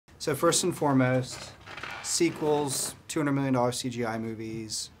So first and foremost, sequels, $200 million CGI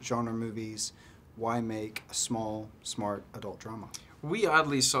movies, genre movies. Why make a small, smart adult drama? We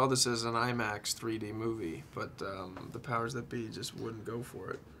oddly saw this as an IMAX 3D movie, but the powers that be just wouldn't go for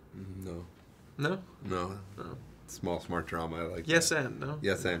it. No. No? No. No. Small, smart drama. I like Yes that. and, no?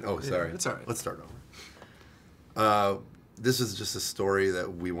 Yes and. Oh, sorry. It's all right. Let's start over. This is just a story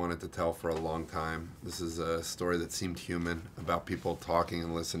that we wanted to tell for a long time. This is a story that seemed human, about people talking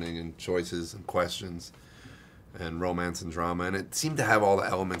and listening and choices and questions and romance and drama. And it seemed to have all the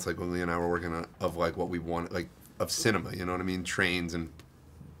elements, like when Lee and I were working on, of like what we wanted, like of cinema, you know what I mean? Trains and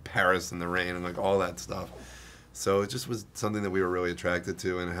Paris and the rain and like all that stuff. So it just was something that we were really attracted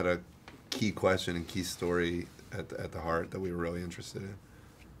to, and it had a key question and key story at the heart that we were really interested in.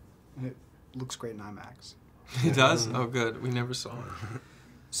 And it looks great in IMAX. It does? Oh, good. We never saw it.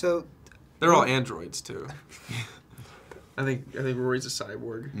 So They're all androids, too. I think Rory's a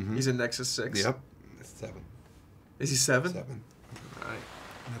cyborg. Mm-hmm. He's in Nexus 6. Yep. It's 7. Is he 7? 7. All right.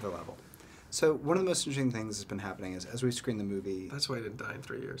 another level. So one of the most interesting things that's been happening is as we screen the movie. That's why I didn't die in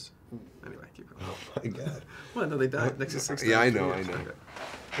 3 years. Anyway, keep going. Oh my God. Well, no, they died. Nexus 6. Yeah, died I in 3 know, years. I know. Okay.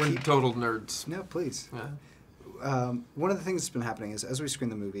 We're total nerds. No, please. Yeah. One of the things that's been happening is as we screen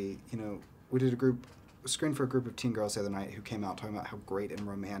the movie, you know, we did a screen for a group of teen girls the other night who came out talking about how great and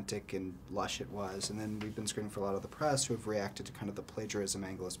romantic and lush it was. And then we've been screening for a lot of the press who have reacted to kind of the plagiarism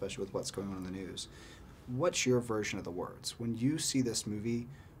angle, especially with what's going on in the news. What's your version of the words? When you see this movie,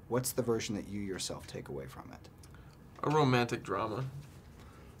 what's the version that you yourself take away from it? A romantic drama.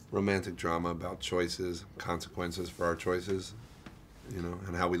 Romantic drama about choices, consequences for our choices, you know,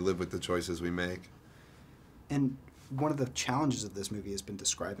 and how we live with the choices we make. And one of the challenges of this movie has been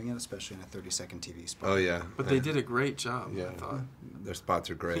describing it, especially in a 30-second TV spot. Oh, yeah. But they did a great job, Yeah. I thought. Their spots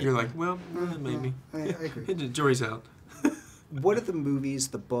are great. You're like, well, maybe. I agree. The jury's out. What are the movies,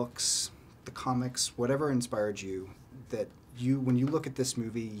 the books, the comics, whatever inspired you, that you, when you look at this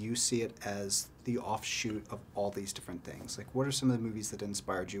movie, you see it as the offshoot of all these different things? Like, what are some of the movies that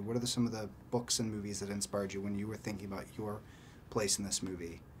inspired you? What are some of the books and movies that inspired you when you were thinking about your place in this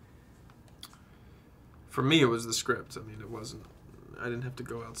movie? For me, it was the script. I mean, it wasn't. I didn't have to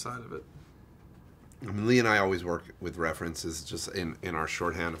go outside of it. I mean, Lee and I always work with references just in our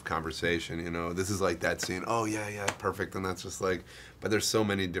shorthand of conversation, you know. This is like that scene, oh, yeah, perfect, and that's just like, but there's so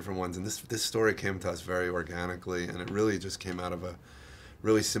many different ones, and this story came to us very organically, and it really just came out of a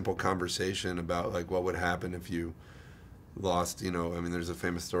really simple conversation about, like, what would happen if you lost, you know. I mean, there's a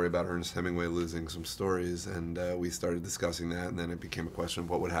famous story about Ernest Hemingway losing some stories, and we started discussing that, and then it became a question of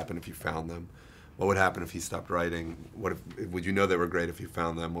what would happen if you found them. What would happen if he stopped writing? What if, would you know they were great if you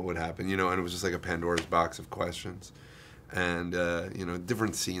found them? What would happen? You know, and it was just like a Pandora's box of questions. And, you know,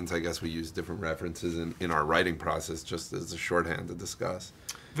 different scenes, I guess we use different references in our writing process just as a shorthand to discuss.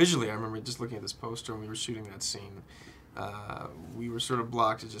 Visually, I remember just looking at this poster when we were shooting that scene. We were sort of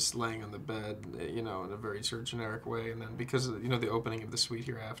blocked as just laying on the bed, you know, in a very sort of generic way. And then because of, you know, the opening of The Sweet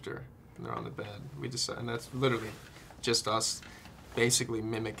Hereafter, and they're on the bed, we decided, and that's literally just us basically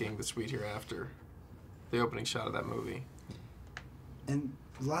mimicking The Sweet Hereafter. The opening shot of that movie. And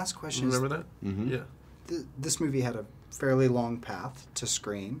the last question Remember that? Mm-hmm. Yeah. This movie had a fairly long path to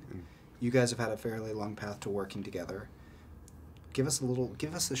screen. You guys have had a fairly long path to working together. Give us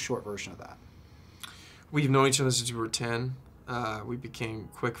the short version of that. We've known each other since we were 10. We became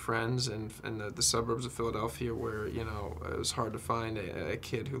quick friends in the suburbs of Philadelphia where, you know, it was hard to find a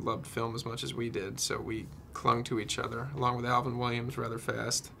kid who loved film as much as we did. So we clung to each other, along with Alvin Williams, rather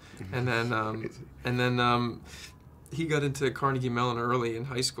fast. And then he got into Carnegie Mellon early in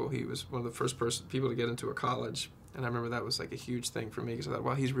high school. He was one of the first people to get into a college. And I remember that was like a huge thing for me because I thought,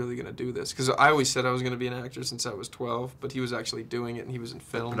 wow, he's really going to do this. Because I always said I was going to be an actor since I was 12, but he was actually doing it and he was in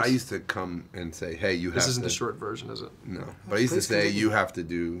films. But I used to come and say, hey, you have to... This isn't the short version, is it? No. But I used to say, you have to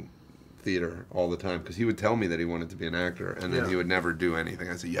do theater all the time because he would tell me that he wanted to be an actor and then he would never do anything.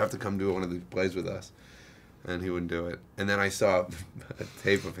 I said, you have to come do one of these plays with us. And he wouldn't do it. And then I saw a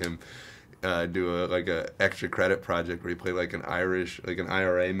tape of him do a extra credit project where he played like an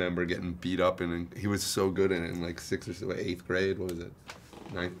IRA member getting beat up, and he was so good in it in like 6th or 8th grade. What was it?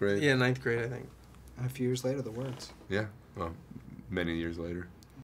 9th grade? Yeah, 9th grade, I think. And a few years later, the words. Yeah. Well, many years later.